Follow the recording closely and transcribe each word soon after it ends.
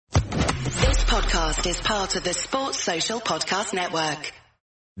podcast is part of the Sports Social Podcast Network.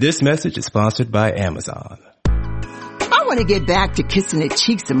 This message is sponsored by Amazon. I want to get back to kissing the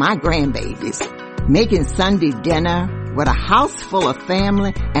cheeks of my grandbabies, making Sunday dinner with a house full of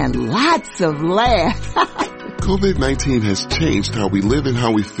family and lots of laughs. COVID-19 has changed how we live and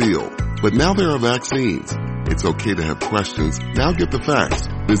how we feel, but now there are vaccines. It's okay to have questions. Now get the facts.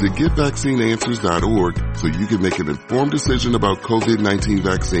 Visit getvaccineanswers.org so you can make an informed decision about COVID-19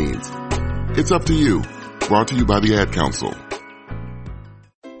 vaccines. It's up to you. Brought to you by the Ad Council.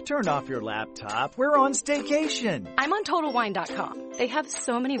 Turn off your laptop. We're on staycation. I'm on TotalWine.com. They have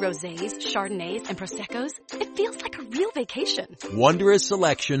so many rosés, Chardonnays, and Prosecco's. It feels like a real vacation. Wondrous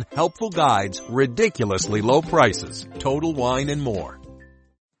selection, helpful guides, ridiculously low prices. Total Wine and more.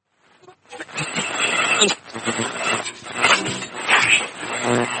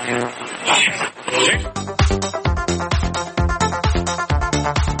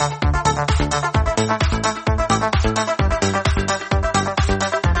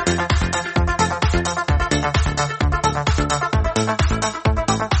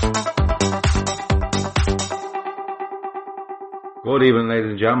 Good evening,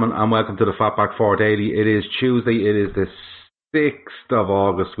 ladies and gentlemen, and welcome to the Fatback 480. It is Tuesday. It is the 6th of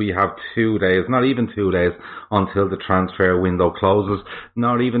August. We have 2 days, not even 2 days, until the transfer window closes.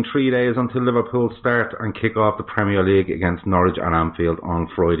 Not even 3 days until Liverpool start and kick off the Premier League against Norwich and Anfield on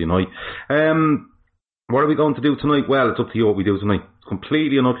Friday night. What are we going to do tonight? Well, it's up to you what we do tonight.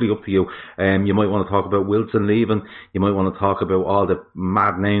 Completely and utterly up to you. You might want to talk about Wilson leaving. You might want to talk about all the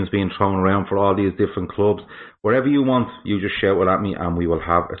mad names being thrown around for all these different clubs. Whatever you want, you just shout it at me and we will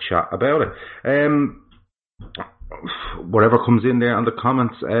have a chat about it. Whatever comes in there on the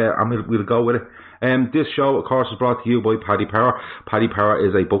comments, and we'll go with it. This show, of course, is brought to you by Paddy Power. Paddy Power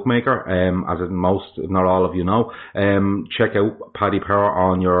is a bookmaker, as most, if not all of you know. Check out Paddy Power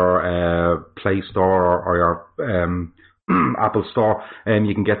on your Play Store or your Apple Store.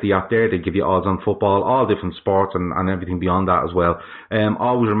 You can get the app there. They give you odds on football, all different sports, and everything beyond that as well.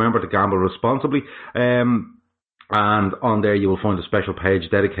 Always remember to gamble responsibly. And on there you will find a special page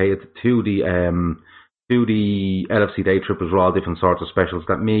dedicated to the LFC Day Trippers with all different sorts of specials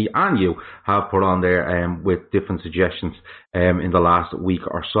that me and you have put on there with different suggestions in the last week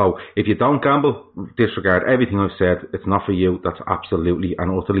or so. If you don't gamble, disregard everything I've said. It's not for you. That's absolutely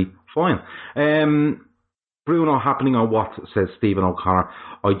and utterly fine. Bruno happening or what, says Stephen O'Connor.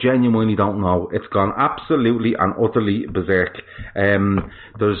 I genuinely don't know. It's gone absolutely and utterly berserk.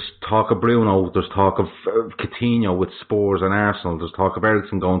 There's talk of Bruno, there's talk of Coutinho with Spurs and Arsenal, there's talk of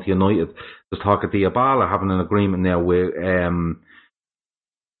Eriksen going to United, there's talk of Dybala having an agreement now with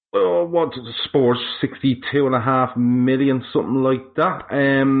Spurs, 62.5 million, something like that.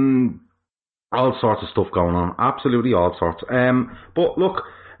 All sorts of stuff going on, absolutely all sorts. But look,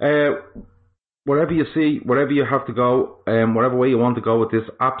 wherever you see, wherever you have to go, whatever way you want to go with this,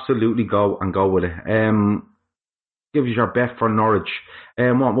 absolutely go and go with it. Give us your bet for Norwich.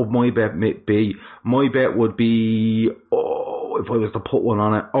 What would my bet be? My bet would be, if I was to put one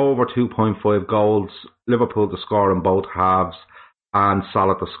on it, over 2.5 goals, Liverpool to score in both halves, and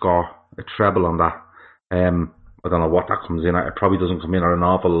Salah to score a treble on that. I don't know what that comes in at. It probably doesn't come in at an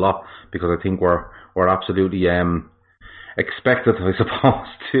awful lot, because I think we're absolutely expected, I suppose,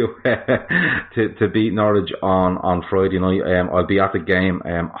 to beat Norwich on Friday night. I'll be at the game.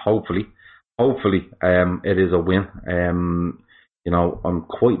 Hopefully, it is a win. I'm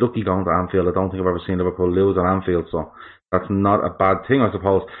quite lucky going to Anfield. I don't think I've ever seen Liverpool lose at Anfield, so that's not a bad thing, I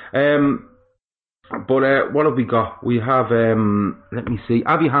suppose. But what have we got? We have, let me see,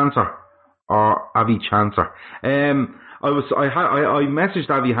 Avi Hanser or Avi Chancer. I messaged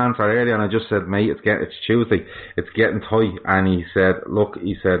Avi Hanser earlier and I just said, mate, it's Tuesday, it's getting tight, and he said,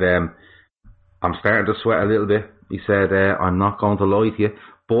 I'm starting to sweat a little bit. He said, I'm not going to lie to you,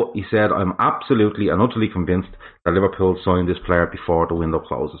 but he said, I'm absolutely and utterly convinced that Liverpool signed this player before the window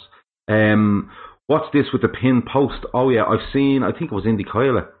closes. What's this with the pinned post? Oh yeah, I think it was Indy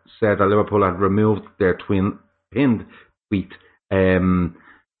Kyla said that Liverpool had removed their pinned tweet.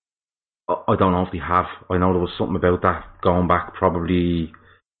 I don't know if they have. I know there was something about that going back probably,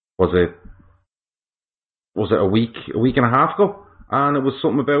 was it a week and a half ago? And it was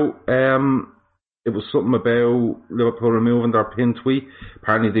something about Liverpool removing their pinned tweet.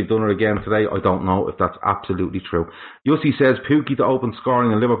 Apparently they've done it again today. I don't know if that's absolutely true. Yossi says Pukki to open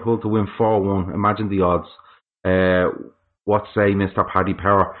scoring and Liverpool to win 4-1. Imagine the odds. What say Mr. Paddy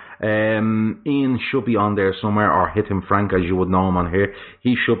Power? Ian should be on there somewhere, or Hit Him Frank, as you would know him on here.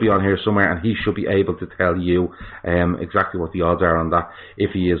 He should be on here somewhere, and he should be able to tell you exactly what the odds are on that,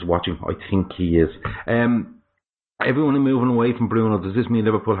 if he is watching. I think he is. everyone moving away from Bruno. Does this mean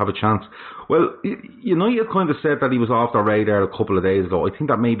Liverpool have a chance? Well, United kind of said that he was off their radar a couple of days ago. I think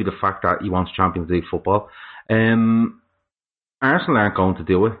that may be the fact that he wants Champions League football. Arsenal aren't going to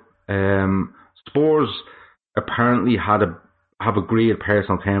do it. Spurs apparently have agreed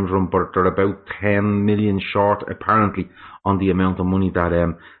personal terms with him, but they're about 10 million short, apparently, on the amount of money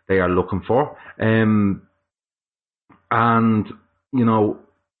that they are looking for. And,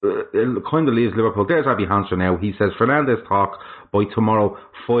 it kind of leaves Liverpool. There's Avi Hanser now. He says Fernandes talk by tomorrow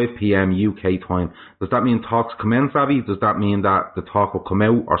 5 p.m. UK time. Does that mean talks commence, Avi? Does that mean that the talk will come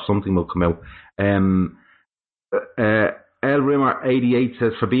out or something will come out? El Rimmer 88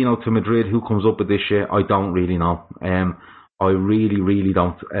 says Fabinho to Madrid. Who comes up with this shit? I don't really know. I really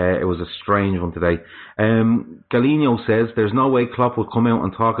don't. It was a strange one today. Galino says there's no way Klopp will come out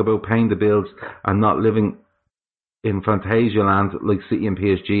and talk about paying the bills and not living in Fantasia land like City and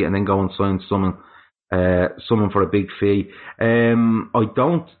PSG and then go and sign someone for a big fee.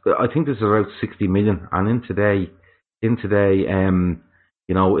 I think this is about 60 million, and in today,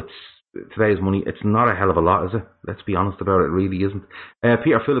 today's money, it's not a hell of a lot, is it? Let's be honest about it, it really isn't.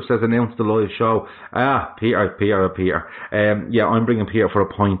 Peter Phillips says announce the live show. Peter. I'm bringing Peter for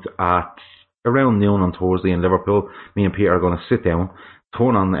a pint at around noon on Thursday in Liverpool. Me and Peter are going to sit down,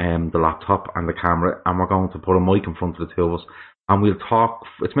 turn on the laptop and the camera, and we're going to put a mic in front of the two of us, and we'll talk.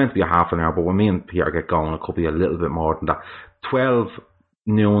 It's meant to be a half an hour, but when me and Peter get going, it could be a little bit more than that. 12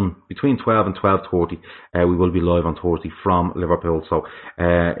 noon, between 12 and 12:30, we will be live on Thursday from Liverpool. So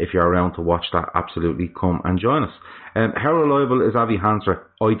if you're around to watch that, absolutely come and join us. How reliable is Avi Hanser?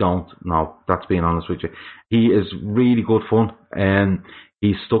 I don't know. That's being honest with you. He is really good fun, and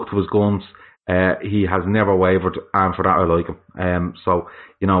he's stuck to his guns. He has never wavered, and for that I like him.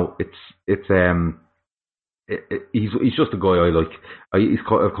 He's just a guy I like. He's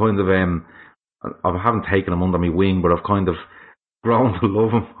kind of I haven't taken him under my wing, but I've kind of grown to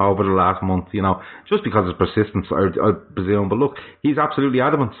love him over the last month, just because of persistence, I presume. But look, he's absolutely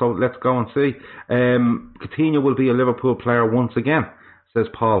adamant, so let's go and see. Coutinho will be a Liverpool player once again, says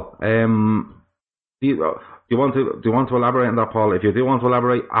Paul. Do you want to elaborate on that, Paul? If you do want to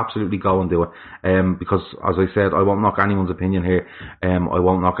elaborate, absolutely go and do it. Because, as I said, I won't knock anyone's opinion here. I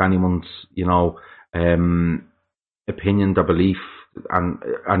won't knock anyone's, opinion, their belief, and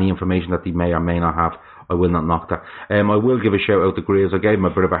any information that they may or may not have. I will not knock that. I will give a shout out to Graves. I gave him a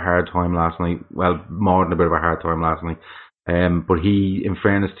bit of a hard time last night. Well, more than a bit of a hard time last night. But he, in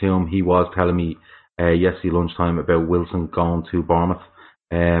fairness to him, he was telling me yesterday lunchtime about Wilson going to Bournemouth.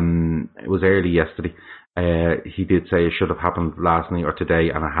 It was early yesterday. He did say it should have happened last night or today,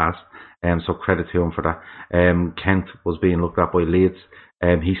 and it has. So credit to him for that. Kent was being looked at by Leeds.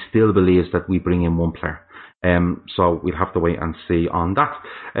 He still believes that we bring in one player. So we'll have to wait and see on that.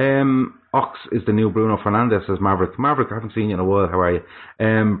 Ox is the new Bruno Fernandes, says Maverick. Maverick, I haven't seen you in a while. How are you?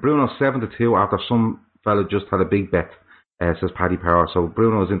 Bruno 7-2 after some fella just had a big bet, says Paddy Power. So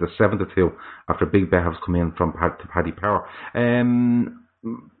Bruno is into 7-2 after a big bet has come in from Paddy Power.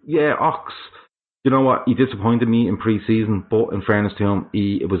 Ox, you know what? He disappointed me in pre-season, but in fairness to him,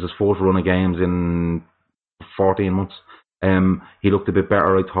 it was his fourth run of games in 14 months. He looked a bit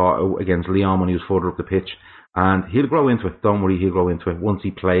better, I thought, against Lyon when he was further up the pitch. And he'll grow into it. Don't worry, he'll grow into it. Once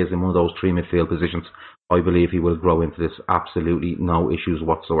he plays in one of those three midfield positions, I believe he will grow into this. Absolutely no issues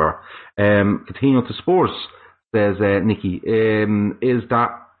whatsoever. Coutinho to Spurs, says Nicky. Is that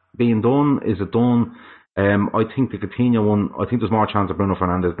being done? Is it done? I think the Coutinho one, I think there's more chance of Bruno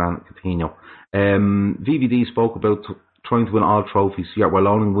Fernandes than Coutinho. VVD spoke about trying to win all trophies, yet we're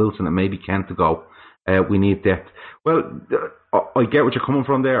loaning Wilson and maybe Kent to go. We need depth. Well, I get what you're coming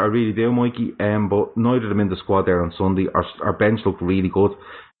from there. I really do, Mikey. But neither of them in the squad there on Sunday. Our bench looked really good.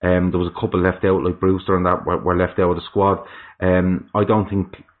 There was a couple left out, like Brewster and that were left out of the squad. I don't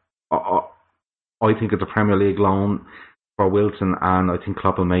think. I think it's a Premier League loan for Wilson, and I think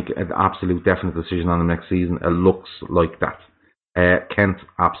Klopp will make an absolute definite decision on him next season. It looks like that. Kent,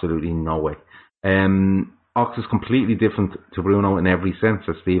 absolutely no way. Ox is completely different to Bruno in every sense,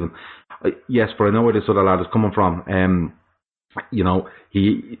 says Stephen. Yes, but I know where this other lad is coming from.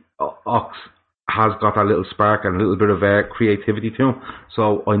 Ox has got that little spark and a little bit of creativity to him,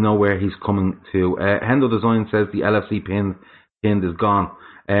 so I know where he's coming to. Hendo Design says the LFC pinned is gone.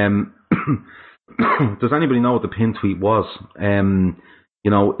 Does anybody know what the pin tweet was?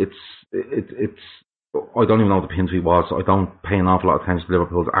 It's I don't even know what the pin tweet was. So I don't pay an awful lot of attention to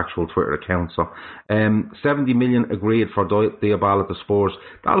Liverpool's actual Twitter account. So, 70 million agreed for Diabala to Spurs.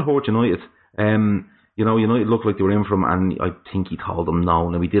 That'll hurt United. United looked like they were in for him, and I think he told them no.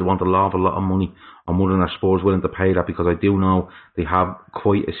 Now, we did want a lot of money. I'm wondering are Spurs willing to pay that, because I do know they have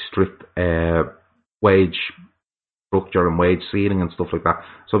quite a strict wage structure and wage ceiling and stuff like that.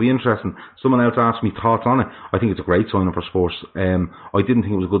 So it'll be interesting. Someone else asked me thoughts on it. I think it's a great signing for Spurs. I didn't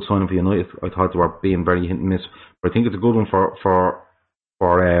think it was a good signing for United. I thought they were being very hit and miss. But I think it's a good one for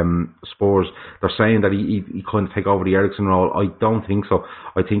Spurs. They're saying that he couldn't take over the Eriksen role. I don't think so.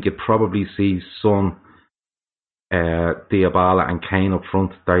 I think you'd probably see Son, Dybala and Kane up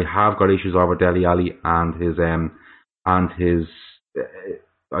front. They have got issues over Dele Alli and his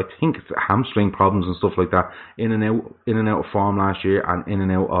I think it's hamstring problems and stuff like that. In and out of form last year and in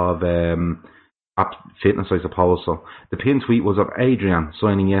and out of fitness, I suppose. So the pin tweet was of Adrian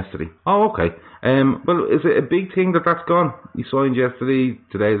signing yesterday. Oh, okay. Well, is it a big thing that's gone? He signed yesterday.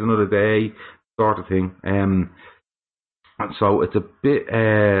 Today's another day, sort of thing. So it's a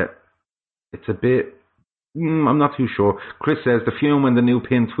bit. I'm not too sure. Chris says the fume when the new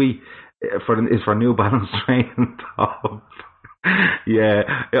pin tweet is for New Balance training top. Yeah,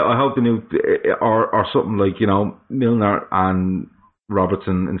 I hope the new or something like, you know, Milner and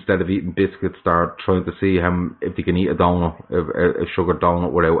Robertson, instead of eating biscuits, start trying to see if they can eat a donut, a sugar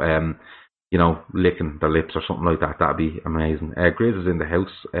donut without you know, licking their lips or something like that. That'd be amazing. Grizz is in the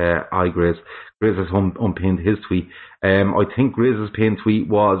house. Hi Grizz. Grizz has unpinned his tweet. I think Grizz's pinned tweet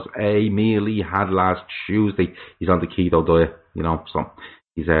was a meal he had last Tuesday. He's on the keto diet, you know, so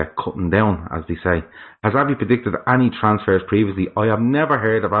he's cutting down, as they say. Has Avi predicted any transfers previously? I have never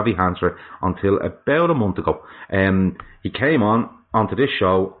heard of Avi Hansford until about a month ago. He came onto this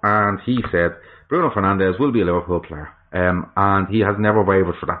show and he said Bruno Fernandes will be a Liverpool player. And he has never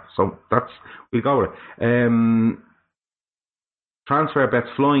wavered for that. So we'll go with it. Transfer bets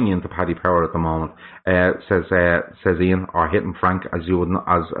flying into Paddy Power at the moment, says Ian, or hitting Frank, as you'd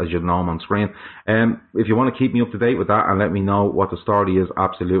know him on screen. If you want to keep me up to date with that and let me know what the story is,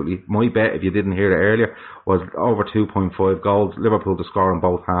 absolutely. My bet, if you didn't hear it earlier, was over 2.5 goals, Liverpool to score in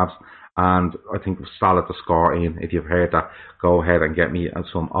both halves, and I think it was solid to score in. If you've heard that, go ahead and get me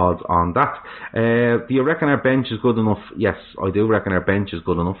some odds on that. Do you reckon our bench is good enough? Yes, I do reckon our bench is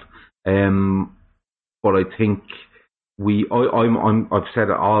good enough. But I think I've said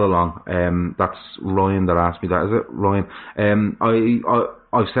it all along. That's Ryan that asked me that. Is it Ryan?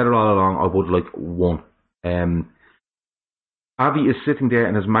 I've said it all along. I would like one. Avi is sitting there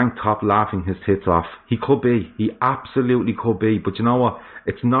in his mank top laughing his tits off. He could be. He absolutely could be. But you know what?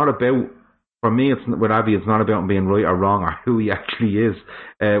 It's not about, for me, with Avi, it's not about him being right or wrong or who he actually is.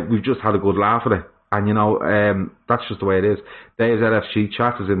 We've just had a good laugh at it. And you know, that's just the way it is. Dave's LFG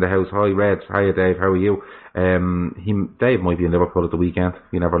chat is in the house. Hi Reds. Hiya Dave, how are you? Dave might be in Liverpool at the weekend.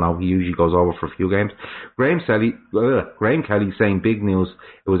 You never know. He usually goes over for a few games. Graham Kelly saying big news.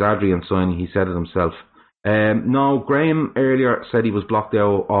 It was Adrian signing. He said it himself. No, Graham earlier said he was blocked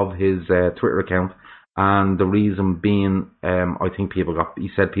out of his Twitter account, and the reason being, I think people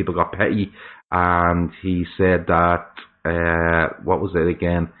got petty, and he said that what was it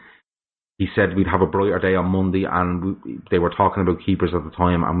again? He said we'd have a brighter day on Monday, and they were talking about keepers at the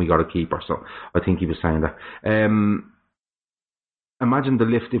time, and we got a keeper. So I think he was saying that. Imagine the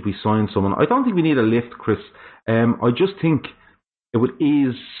lift if we sign someone. I don't think we need a lift, Chris. I just think it would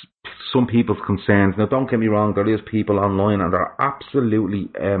ease some people's concerns. Now, don't get me wrong, there is people online and they're absolutely,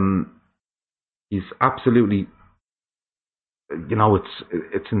 he's absolutely, you know,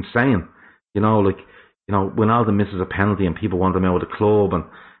 it's insane. You know, like, you know, Wijnaldum misses a penalty and people want him out of the club, and,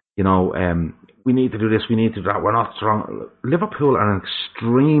 you know, we need to do this, we need to do that, we're not strong. Liverpool are an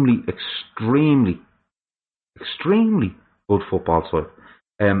extremely good football side.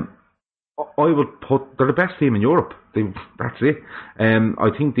 I would put, they're the best team in Europe. That's it. I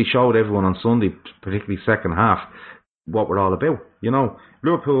think they showed everyone on Sunday, particularly second half, what we're all about. You know,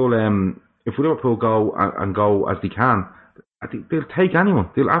 Liverpool, if Liverpool go and go as they can, I think they'll take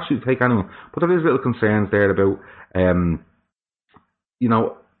anyone. They'll absolutely take anyone. But there is little concerns there about, you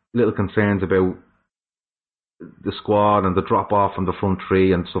know, little concerns about the squad and the drop off from the front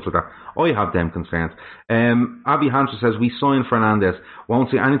three and stuff like that. I have them concerns. Avi Hansford says we signed Fernandes. Won't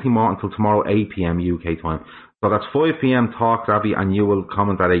see anything more until tomorrow 8 p.m. UK time. So that's 5 p.m. talks, Avi, and you will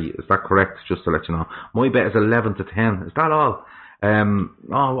comment at 8. Is that correct? Just to let you know. My bet is 11 to 10. Is that all?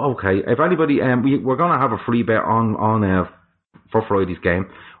 Oh, okay. If anybody, we're going to have a free bet on for Friday's game.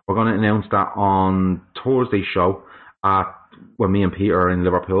 We're going to announce that on Thursday's show when me and Peter are in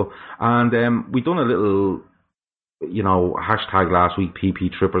Liverpool. And we done a little, you know, hashtag last week,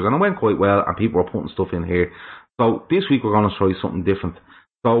 PP Trippers, and it went quite well, and people were putting stuff in here. So this week we're going to try something different.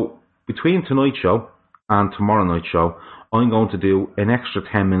 So between tonight's show and tomorrow night's show, I'm going to do an extra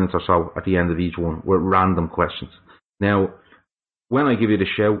 10 minutes or so at the end of each one with random questions. Now, when I give you the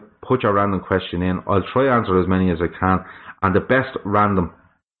shout, put your random question in. I'll try to answer as many as I can, and the best random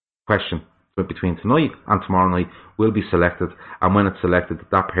question between tonight and tomorrow night will be selected, and when it's selected,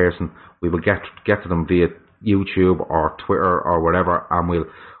 that person, we will get to them via YouTube or Twitter or whatever, and we'll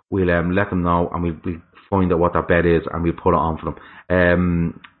let them know, and we'll find out what that bet is, and we'll put it on for them.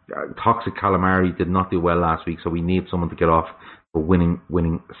 Toxic Calamari did not do well last week, so we need someone to get off a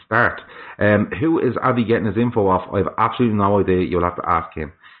winning start. Who is Avi getting his info off? I have absolutely no idea. You'll have to ask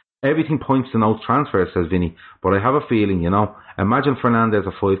him. Everything points to no transfer, says Vinny, but I have a feeling, imagine Fernandez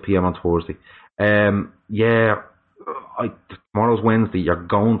at 5 p.m. on Thursday. Tomorrow's Wednesday. You're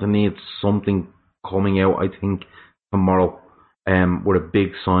going to need something coming out, I think, tomorrow, with a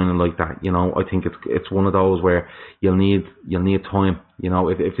big signing like that. I think it's one of those where you'll need time.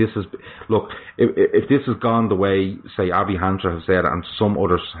 If this is, look, if this has gone the way, say, Avi Hancher has said, and some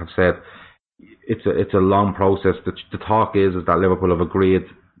others have said, it's a long process. The talk is that Liverpool have agreed.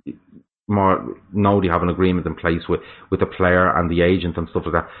 They have an agreement in place with the player and the agent and stuff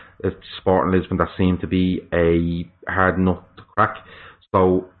like that. It's Sporting Lisbon that seem to be a hard nut to crack.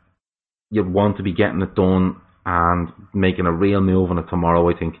 So you want to be getting it done and making a real move on it tomorrow,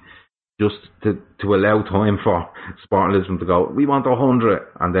 I think, just to allow time for Sporting Lisbon to go, we want 100,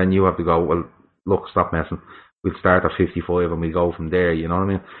 and then you have to go, well, look, stop messing. We'll start at 55 and we'll go from there, you know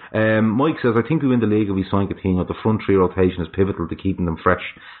what I mean? Mike says, I think we win the league if we sign Coutinho. The front three rotation is pivotal to keeping them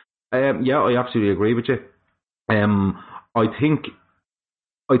fresh. Yeah, I absolutely agree with you. I think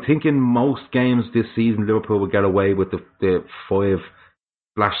in most games this season, Liverpool will get away with the 5/6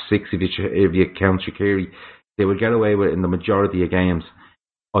 if you count Shaqiri. They will get away with it in the majority of games.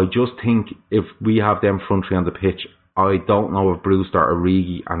 I just think if we have them front three on the pitch, I don't know if Brewster,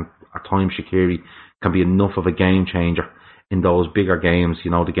 Origi and at times Shaqiri can be enough of a game changer in those bigger games.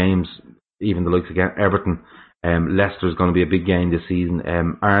 The games, even the likes of Everton, Leicester is going to be a big game this season.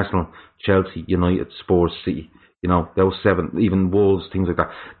 Arsenal, Chelsea, United, Spurs, City. Those 7, even Wolves, things like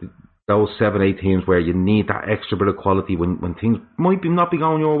that. Those 7-8 teams where you need that extra bit of quality when things might not be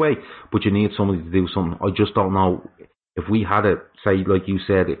going your way, but you need somebody to do something. I just don't know if we had a, say, like you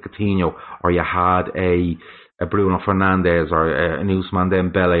said, a Coutinho, or you had a Bruno Fernandes or an Ousmane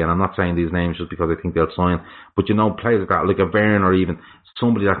Dembele, and I'm not saying these names just because I think they'll sign, but players like that, like a Werner, or even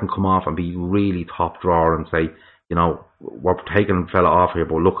somebody that can come off and be really top drawer and say, we're taking a fella off here,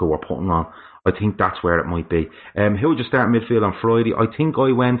 but look who we're putting on. I think that's where it might be. Who would you start midfield on Friday? I think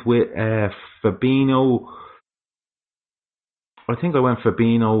I went with Fabinho.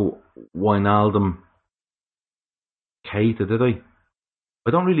 Fabinho, Wijnaldum, Keita, did I? I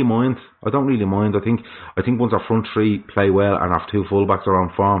don't really mind. I think once our front three play well and our 2 fullbacks are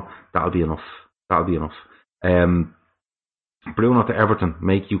on form, that'll be enough. Bruno to Everton,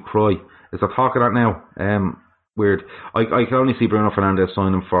 make you cry. Is there talk of that now? Weird. I can only see Bruno Fernandes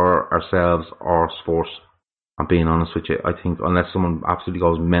signing for ourselves or Spurs. I'm being honest with you. I think unless someone absolutely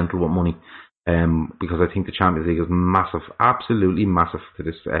goes mental with money, because I think the Champions League is massive, absolutely massive to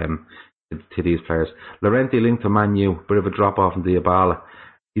this to these players. Llorente linked to Man U, bit of a drop off in Dybala.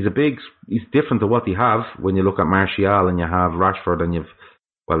 He's different to what they have when you look at Martial and you have Rashford and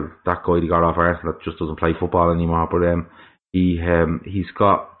that guy they got off Arsenal that just doesn't play football anymore. But he's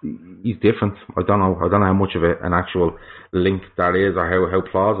different. I don't know how much of an actual link that is or how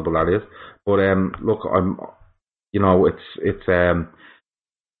plausible that is. But look,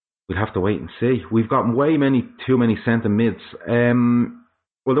 we'll have to wait and see. We've got too many centre mids.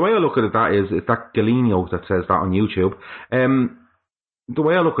 Well, the way I look at it, it's that Galeno that says that on YouTube. The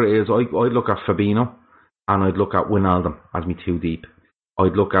way I look at it is I'd look at Fabinho and I'd look at Wijnaldum as me 2 deep.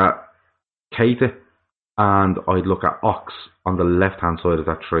 I'd look at Keita and I'd look at Ox on the left-hand side of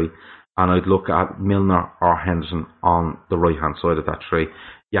that tree, and I'd look at Milner or Henderson on the right-hand side of that tree.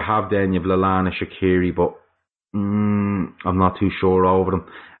 You've Lallana, Shaqiri, but I'm not too sure over them.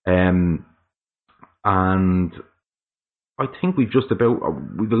 And I think we've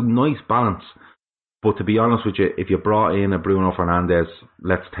a nice balance. But to be honest with you, if you brought in a Bruno Fernandes,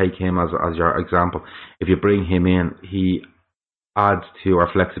 let's take him as your example. If you bring him in, he adds to our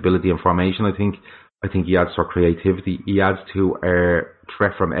flexibility and formation, I think. I think he adds to our creativity. He adds to our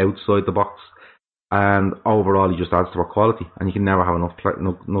threat from outside the box. And overall, he just adds to our quality. And you can never have enough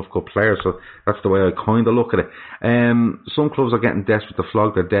good players. So that's the way I kind of look at it. Some clubs are getting desperate to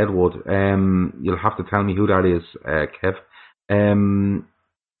flog their deadwood. You'll have to tell me who that is, Kev.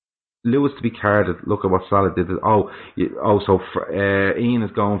 Lewis to be carded. Look at what Salah did. Ian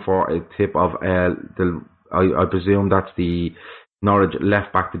is going for a tip of I presume that's the Norwich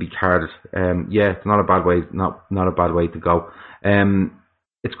left back to be carded. Yeah, it's not a bad way. Not a bad way to go.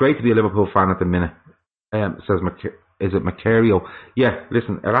 It's great to be a Liverpool fan at the minute. Says is it Macario? Yeah,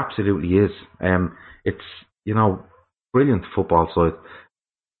 listen, it absolutely is. It's brilliant football side.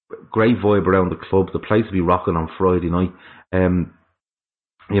 great vibe around the club. The place will be rocking on Friday night.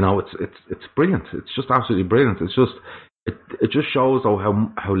 It's brilliant. It's just absolutely brilliant. It's just it just shows though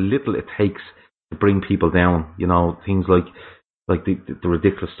how little it takes to bring people down. Things like the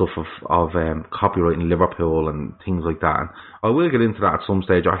ridiculous stuff of copyright in Liverpool and things like that. And I will get into that at some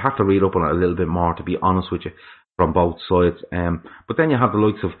stage. I have to read up on it a little bit more, to be honest with you, from both sides. But then you have the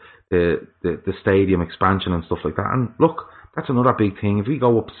likes of the stadium expansion and stuff like that. And look, that's another big thing. If we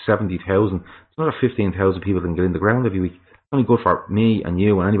go up to 70,000, it's another 15,000 people that can get in the ground every week. It's only good for me and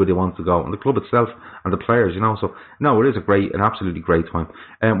you and anybody who wants to go, and the club itself and the players, So, no, it is an absolutely great time.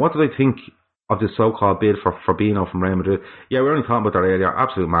 What did I think of this so-called bid for Fabinho from Real Madrid? Yeah, we were only talking about that earlier.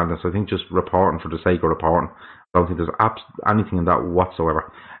 Absolute madness. I think just reporting for the sake of reporting. I don't think there's anything in that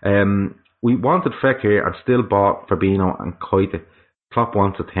whatsoever. We wanted Fekir and still bought Fabinho and Keita. Klopp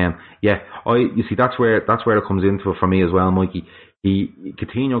wants a 10. Yeah, you see, that's where it comes into it for me as well, Mikey.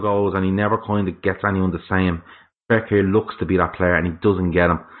 Coutinho goes and he never kind of gets anyone the same. Fekir looks to be that player and he doesn't get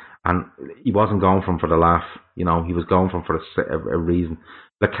him. And he wasn't going for him for the laugh. He was going for him for a reason.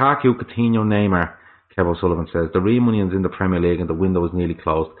 Lukaku, Coutinho, Neymar, Kev O'Sullivan says, the real money is in the Premier League and the window is nearly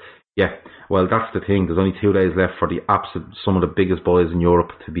closed. Yeah, well, that's the thing. There's only 2 days left for some of the biggest boys in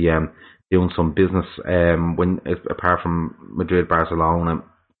Europe to be doing some business, apart from Madrid, Barcelona,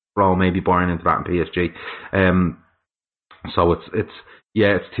 maybe Bayern into that and PSG. So it's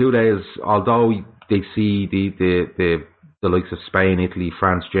 2 days, although they see the likes of Spain, Italy,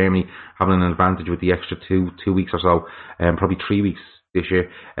 France, Germany having an advantage with the extra two weeks or so, probably 3 weeks this year.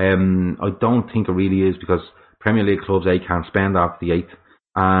 I don't think it really is, because Premier League clubs, A, can't spend after the 8th,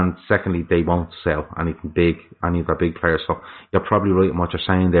 and secondly, they won't sell anything big, any of their big players. So you're probably right in what you're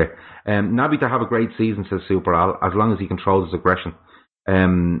saying there. Naby to have a great season, says Super Al, as long as he controls his aggression.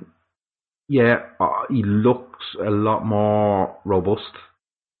 He looks a lot more robust.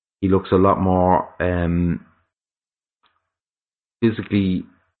 He looks a lot more physically.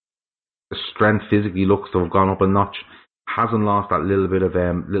 The strength physically looks to have gone up a notch. Hasn't lost that little bit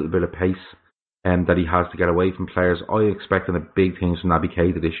of pace that he has to get away from players. I expected big things from Naby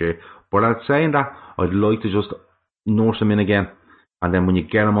Keita this year. But I'm saying that, I'd like to just nurse him in again. And then when you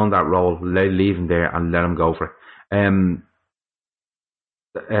get him on that roll, leave him there and let him go for it.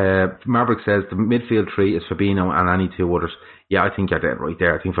 Maverick says the midfield three is Fabinho and any two others. Yeah, I think you're dead right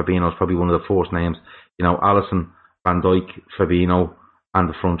there. I think Fabinho is probably one of the first names. Alisson, Van Dijk, Fabinho, and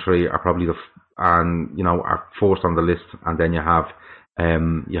the front three are probably are first on the list. And then you have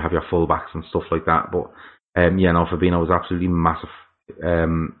your fullbacks and stuff like that. But Fabinho is absolutely massive.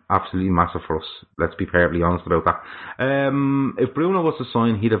 Absolutely massive for us. Let's be perfectly honest about that. If Bruno was to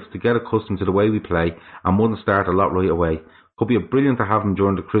sign, he'd have to get accustomed to the way we play and wouldn't start a lot right away. Could be brilliant to have him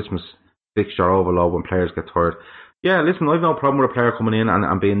during the Christmas fixture overload when players get tired. Yeah, listen, I've no problem with a player coming in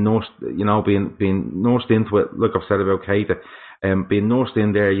and being nursed, being nursed into it, like I've said about Keita, being nursed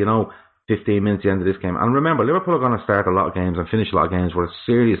in there, 15 minutes at the end of this game. And remember, Liverpool are going to start a lot of games and finish a lot of games with a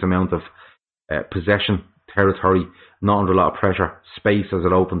serious amount of possession, territory, not under a lot of pressure, space as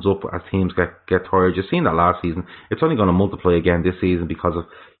it opens up as teams get tired. You've seen that last season. It's only going to multiply again this season because of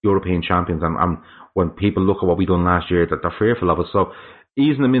European champions. And when people look at what we done last year, that they're fearful of us. So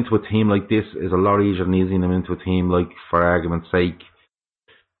easing them into a team like this is a lot easier than easing them into a team like, for argument's sake,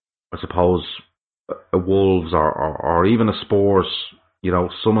 I suppose, a Wolves or even a Spurs,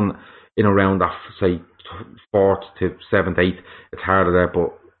 someone in around that, say, 4th to 7th, 8th. It's harder there,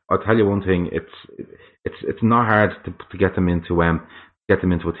 but I'll tell you one thing, it's not hard to get them into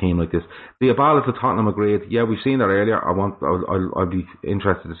a team like this. Dybala to Tottenham agreed. Yeah, we've seen that earlier. I'll be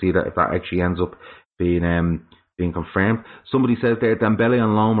interested to see that if that actually ends up being confirmed. Somebody says there, Dembele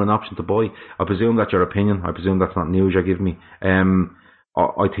on loan with an option to buy. I presume that's your opinion. I presume that's not news you're giving me.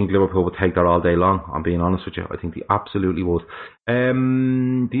 I think Liverpool would take that all day long, I'm being honest with you. I think they absolutely would.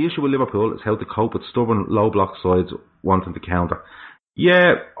 The issue with Liverpool is how to cope with stubborn low block sides wanting to counter.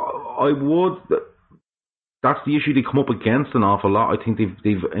 Yeah, I would. That's the issue they come up against an awful lot. I think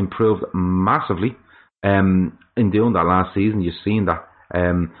they've improved massively in doing that last season. You've seen that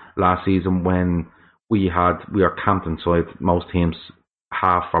last season when we are camped inside most teams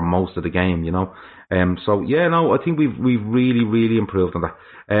half or most of the game, I think we've really, really improved on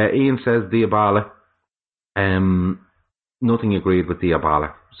that. Ian says Dybala. Nothing agreed with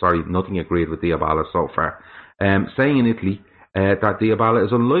Dybala. Sorry, nothing agreed with Dybala so far. Saying in Italy that Dybala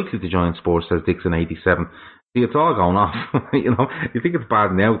is unlikely to join Spurs, says Dixon 87. See, it's all going off. You think it's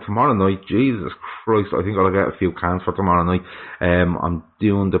bad now. Tomorrow night, Jesus Christ, I think I'll get a few cans for tomorrow night. I'm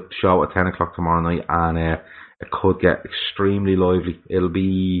doing the show at 10 o'clock tomorrow night, and it could get extremely lively. It'll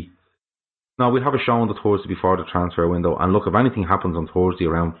be No, we'll have a show on the Thursday before the transfer window. And look, if anything happens on Thursday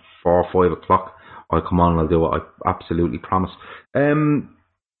around 4 or 5 o'clock, I'll come on and I'll do it. I absolutely promise.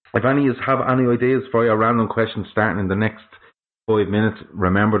 If any of you have any ideas for your random questions starting in the next 5 minutes,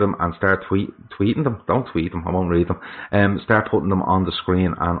 remember them and start tweeting them. Don't tweet them, I won't read them. Start putting them on the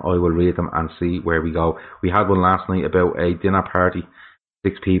screen and I will read them and see where we go. We had one last night about a dinner party.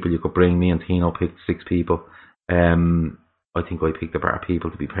 6 people you could bring. Me and Tino picked 6 people. I think I picked the better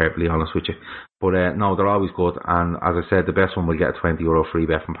people, to be perfectly honest with you. But no, they're always good. And as I said, the best one will get a €20 free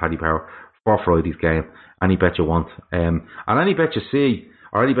bet from Paddy Power for Friday's game. Any bet you want. And any bet you see,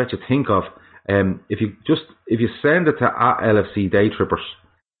 or any bet you think of, if you send it to @LFC Day Trippers,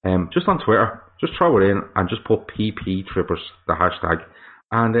 just on Twitter, just throw it in and just put PP Trippers, the hashtag.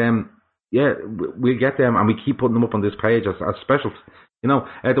 And yeah, we'll get them and we keep putting them up on this page as specials. You know,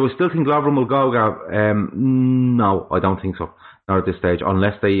 do I still think Lovren will go, Gav? No, I don't think so. Not at this stage,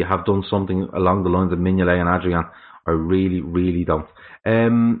 unless they have done something along the lines of Mignolet and Adrian. I really, really don't.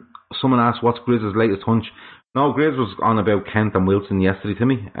 Someone asked, what's Grizz's latest hunch? No, Grizz was on about Kent and Wilson yesterday to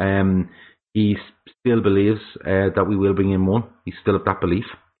me. He still believes that we will bring in one. He's still of that belief.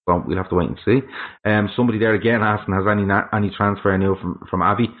 So we'll have to wait and see. Somebody there again asking, has any transfer new from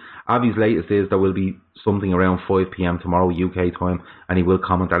Avi? Avi's latest is there will be something around 5 p.m. tomorrow UK time, and he will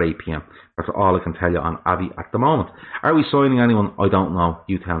comment at 8 p.m. That's all I can tell you on Avi at the moment. Are we signing anyone? I don't know.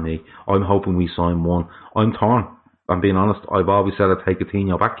 You tell me. I'm hoping we sign one. I'm torn. I'm being honest. I've always said I'd take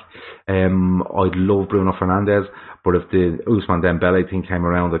Coutinho back. I'd love Bruno Fernandes, but if the Ousmane Dembele thing came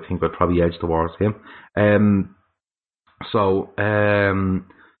around, I think I'd probably edge towards him.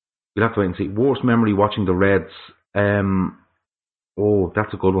 We'll have to wait and see. Worst memory watching the Reds. Oh,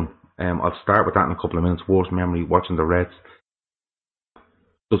 that's a good one. I'll start with that in a couple of minutes. Worst memory watching the Reds.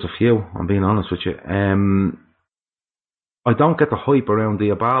 There's a few, I'm being honest with you. I don't get the hype around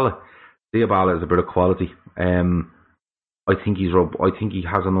Dybala. Dybala is a bit of quality. I think he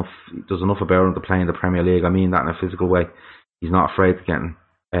has enough. There's enough about him to play in the Premier League. I mean that in a physical way. He's not afraid to get in.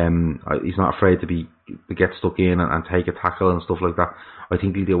 He's not afraid to get stuck in and take a tackle and stuff like that. I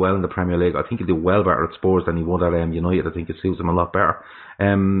think he'll do well in the Premier League. I think he'll do well better at Spurs than he would at United. I think it suits him a lot better.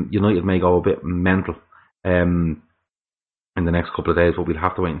 United may go a bit mental in the next couple of days, but we'll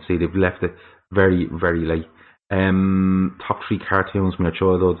have to wait and see. They've left it very, very late. Top 3 cartoons from your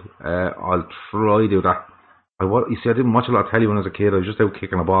childhood. I'll try to do that. You see, I didn't watch a lot of telly when I was a kid. I was just out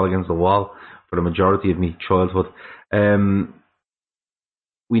kicking a ball against the wall for the majority of my childhood.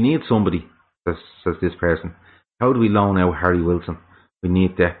 We need somebody, says this person. How do we loan out Harry Wilson? We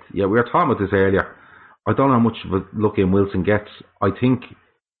need depth. Yeah, we were talking about this earlier. I don't know how much of a look in Wilson gets. I don't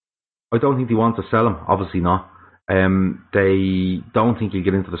think they want to sell him. Obviously not. They don't think he'll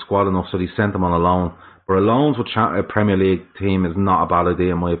get into the squad enough, so they sent him on a loan. But a loans with a Premier League team is not a bad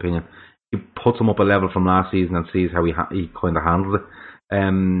idea, in my opinion. He puts him up a level from last season and sees how he kind of handled it.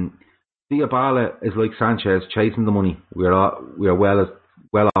 Dybala is like Sanchez, chasing the money. We are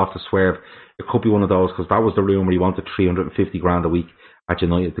well off to swerve. It could be one of those, because that was the rumour. He wanted 350 grand a week at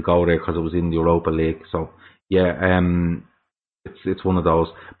United to go there because it was in the Europa League. So yeah, it's one of those.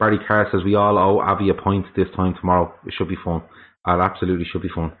 Barry Carr says we all owe Avi a point this time tomorrow. It should be fun. It absolutely should be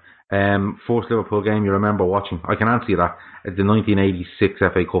fun. First Liverpool game you remember watching? I can answer you that. The 1986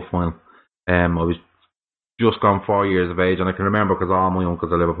 FA Cup final. I was just gone 4 years of age, and I can remember because all my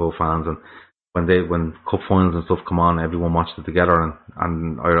uncles are Liverpool fans, and when cup finals and stuff come on, everyone watched it together,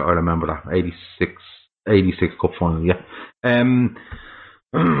 and I remember that 86 cup final. Yeah.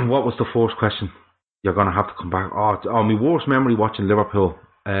 What was the first question? You're gonna have to come back. Oh, my worst memory watching Liverpool.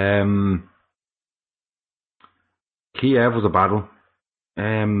 Kiev was a bad one.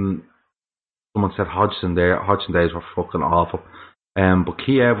 Someone said Hodgson there. Hodgson days were fucking awful. But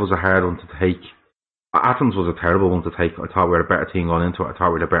Kiev was a hard one to take. Athens was a terrible one to take. I thought we were a better team going into it. I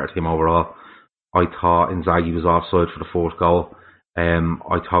thought we were a better team overall. I thought Inzaghi was offside for the fourth goal.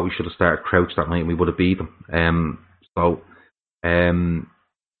 I thought we should have started Crouch that night and we would have beat them.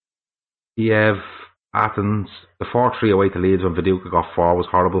 Kiev, Athens, the 4-3 away to Leeds when Viduka got 4 was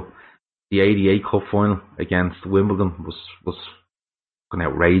horrible. The 88 cup final against Wimbledon was fucking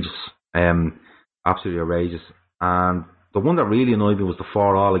outrageous. Absolutely outrageous. And the one that really annoyed me was the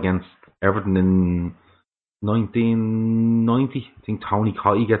 4-4 against Everton in 1990. I think Tony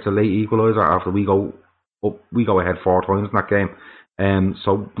Cotty gets a late equaliser after we go ahead 4 times in that game.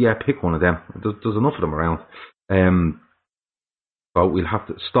 So yeah, pick one of them. There's enough of them around. So we'll have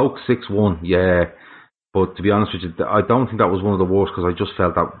to Stoke 6-1. Yeah, but to be honest with you, I don't think that was one of the worst, because I just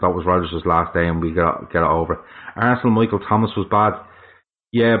felt that was Rodgers' last day and we get it over. Arsenal Michael Thomas was bad.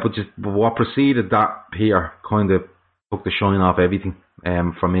 Yeah, but what preceded that, Peter, kind of took the shine off everything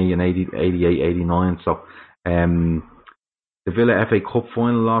for me in 88, 89. So the Villa FA Cup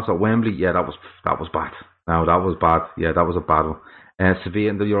final loss at Wembley, yeah, that was bad. No, that was bad. Yeah, that was a bad one. Sevilla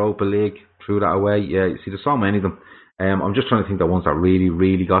in the Europa League, threw that away. Yeah, you see, there's so many of them. I'm just trying to think the ones that really,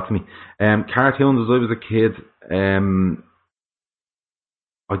 really got to me. Cartoons, as I was a kid,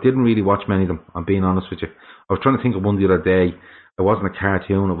 I didn't really watch many of them, I'm being honest with you. I was trying to think of one the other day. It wasn't a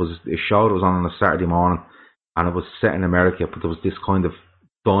cartoon, it was a show that was on a Saturday morning, and it was set in America, but there was this kind of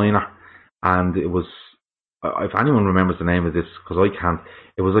diner, and it was, if anyone remembers the name of this, because I can't,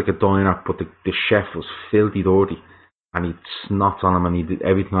 it was like a diner, but the chef was filthy dirty, and he'd snots on him, and he did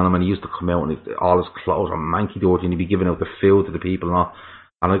everything on him, and he used to come out, and all his clothes were manky dirty, and he'd be giving out the food to the people and all.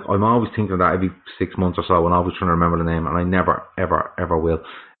 And I'm always thinking of that every 6 months or so, and always trying to remember the name, and I never, ever, ever will.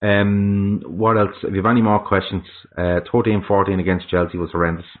 What else? If you have any more questions, 13-14 against Chelsea was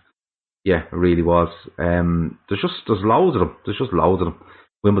horrendous. Yeah, it really was. There's loads of them. There's just loads of them.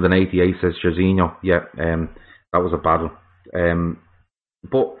 Wimbledon 88 says Jorginho. Yeah, that was a bad one.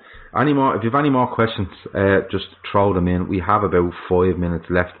 But if you have any more questions, just throw them in. We have about 5 minutes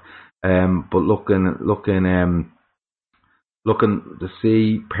left. But looking to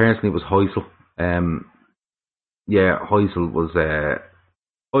see, personally, it was Heysel. Yeah, Heysel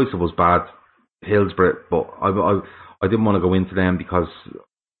was bad. Hillsborough, but I didn't want to go into them because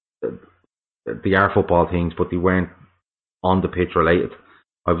they are football things, but they weren't on the pitch related.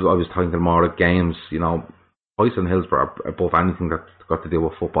 I was talking to more of games, you know. Heysel and Hillsborough are above anything that's got to do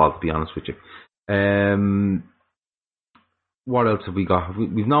with football, to be honest with you. What else have we got?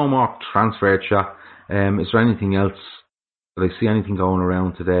 We've no more transfer chat. Is there anything else? Did I see anything going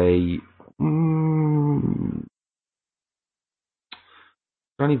around today?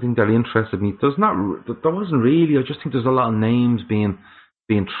 Anything that interested me? There wasn't really. I just think there's a lot of names being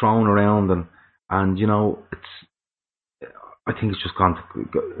thrown around, and you know, I think it's just gone.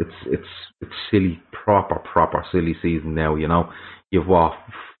 It's silly, proper silly season now. You know, you've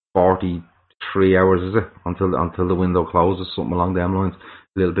 43 hours, is it, until the window closes, something along them lines,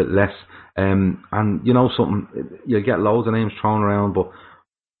 a little bit less. And you know something, you'll get loads of names thrown around, but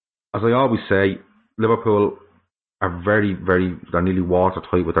as I always say, Liverpool are they're nearly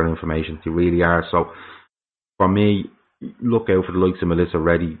watertight with their information. They really are. So for me, look out for the likes of Melissa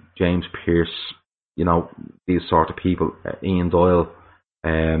Reddy, James Pearce, you know, these sort of people, Ian Doyle,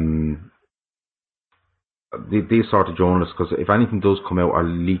 these sort of journalists, because if anything does come out or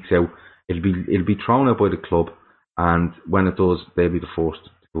leaks out, it'll be thrown out by the club, and when it does, they'll be the first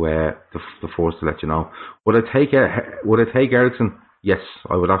to let you know. Would I take Eriksen? Yes,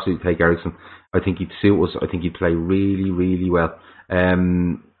 I would absolutely take Eriksen. I think he'd suit us. I think he'd play really, really well.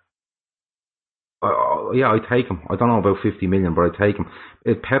 Yeah, I'd take him. I don't know about 50 million, but I'd take him.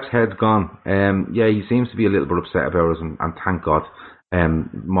 Pep's head's gone. Yeah, he seems to be a little bit upset about us, and thank God.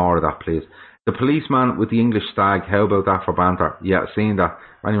 More of that, please. The policeman with the English stag, how about that for banter? Yeah, seen that.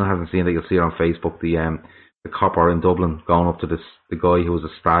 If anyone hasn't seen that, you'll see it on Facebook. The copper in Dublin going up to the guy who was a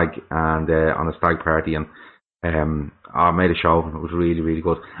stag and on a stag party, and made a show. It was really, really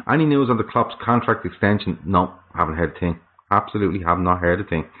good. Any news on the Klopp's contract extension? No, haven't heard a thing. Absolutely have not heard a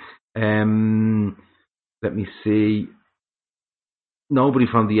thing. Let me see. Nobody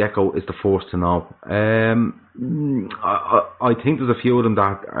from the Echo is the first to know. I think there's a few of them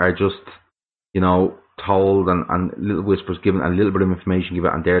that are just, you know, told and little whispers given, and a little bit of information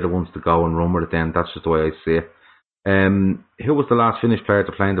given, and they're the ones to go and run with it then. That's just the way I see it. Who was the last Finnish player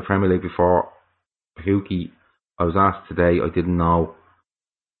to play in the Premier League before Pukki? I was asked today, I didn't know.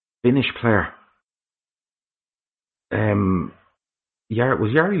 Finnish player.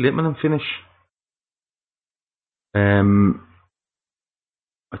 Was Jari Litmanen Finnish?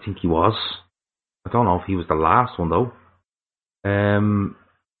 I think he was. I don't know if he was the last one though.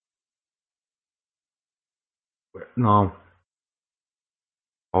 No.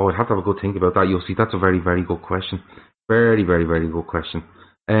 Oh, I'd have to have a good think about that. You'll see, that's a very, very good question. Very, very, very good question.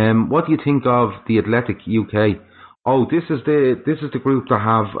 What do you think of the Athletic UK? Oh, this is the group that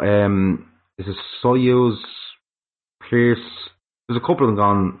have is it Soyuz, Pierce? There's a couple of them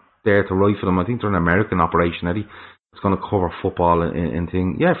gone there to write for them. I think they're an American operation, Eddie. It's going to cover football and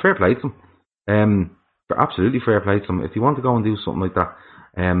thing. Yeah, fair play to them. They're absolutely fair play to them. If you want to go and do something like that,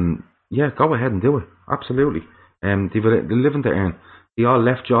 yeah, go ahead and do it. Absolutely. They're living to earn. They all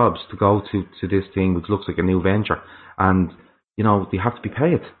left jobs to go to this thing, which looks like a new venture, and you know they have to be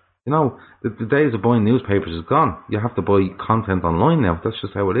paid. You know, the days of buying newspapers is gone. You have to buy content online now. That's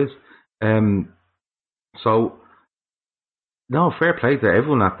just how it is. So, no, fair play to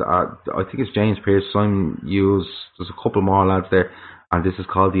everyone. I think it's James Pearce, Simon Hughes. There's a couple more lads there. and this is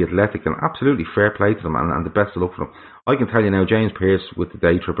called The Athletic, and absolutely fair play to them, and the best of luck for them. I can tell you now, James Pearce with the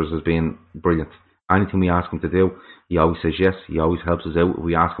Day Trippers has been brilliant. Anything we ask him to do, he always says yes. He always helps us out. If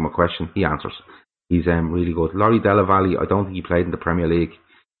we ask him a question, he answers. He's really good. Laurie Della Valle, I don't think he played in the Premier League.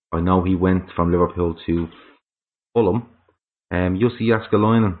 I know he went from Liverpool to Fulham. Jussi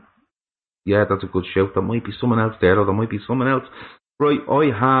Jääskeläinen, yeah, that's a good shout. There might be someone else there, or there might be someone else. Right,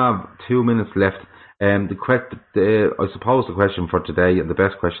 I have 2 minutes left. I suppose the question for today, and the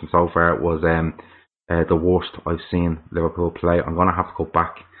best question so far, was the worst I've seen Liverpool play. I'm going to have to go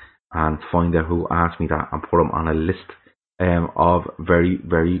back and find out who asked me that and put them on a list of very,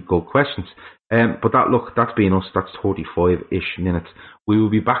 very good questions. But that's been us. That's 35-ish minutes. We will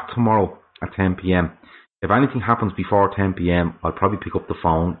be back tomorrow at 10 p.m. If anything happens before 10 p.m, I'll probably pick up the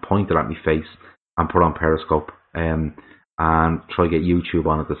phone, point it at my face, and put on Periscope, and try to get YouTube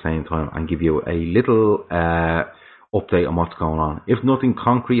on at the same time and give you a little update on what's going on. If nothing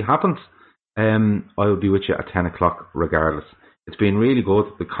concrete happens, I will be with you at 10 o'clock regardless. It's been really good.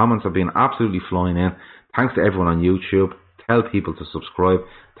 The comments have been absolutely flying in. Thanks to everyone on YouTube. Tell people to subscribe.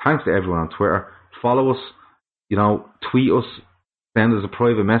 Thanks to everyone on Twitter. Follow us. Tweet us. Send us a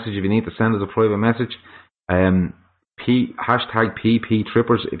private message if you need to send us a private message. Hashtag PP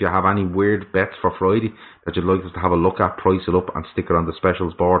Trippers if you have any weird bets for Friday that you'd like us to have a look at, price it up and stick it on the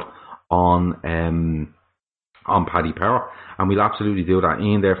specials board on Paddy Power, and we'll absolutely do that.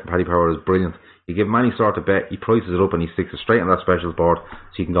 Ian there from Paddy Power is brilliant. You give him any sort of bet, he prices it up and he sticks it straight on that specials board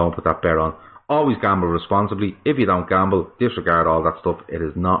so you can go and put that bet on. Always gamble responsibly. If you don't gamble, disregard all that stuff. It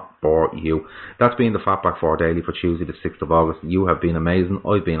is not for you. That's been the Fatback 4 Daily for Tuesday the 6th of August. You have been amazing.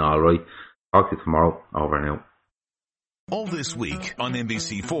 I've been alright. Talk to you tomorrow. Over and out. All this week on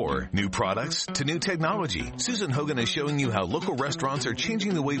NBC4, new products to new technology. Susan Hogan is showing you how local restaurants are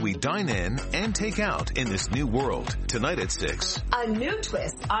changing the way we dine in and take out in this new world. Tonight at 6. A new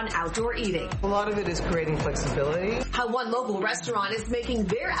twist on outdoor eating. A lot of it is creating flexibility. How one local restaurant is making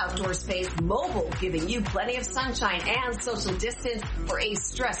their outdoor space mobile, giving you plenty of sunshine and social distance for a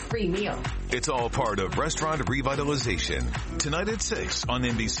stress-free meal. It's all part of restaurant revitalization. Tonight at 6 on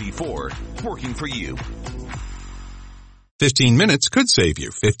NBC4, working for you. 15 minutes could save you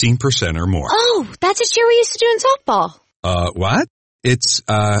 15% or more. Oh, that's a cheer we used to do in softball. What? It's,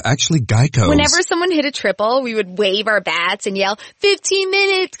 actually Geico. Whenever someone hit a triple, we would wave our bats and yell, 15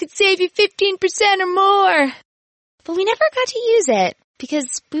 minutes could save you 15% or more. But we never got to use it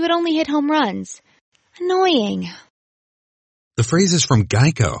because we would only hit home runs. Annoying. The phrase is from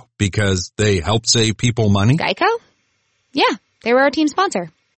Geico because they help save people money. Geico? Yeah, they were our team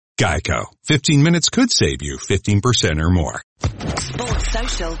sponsor. Geico. 15 minutes could save you 15% or more. Sports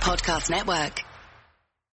Social Podcast Network.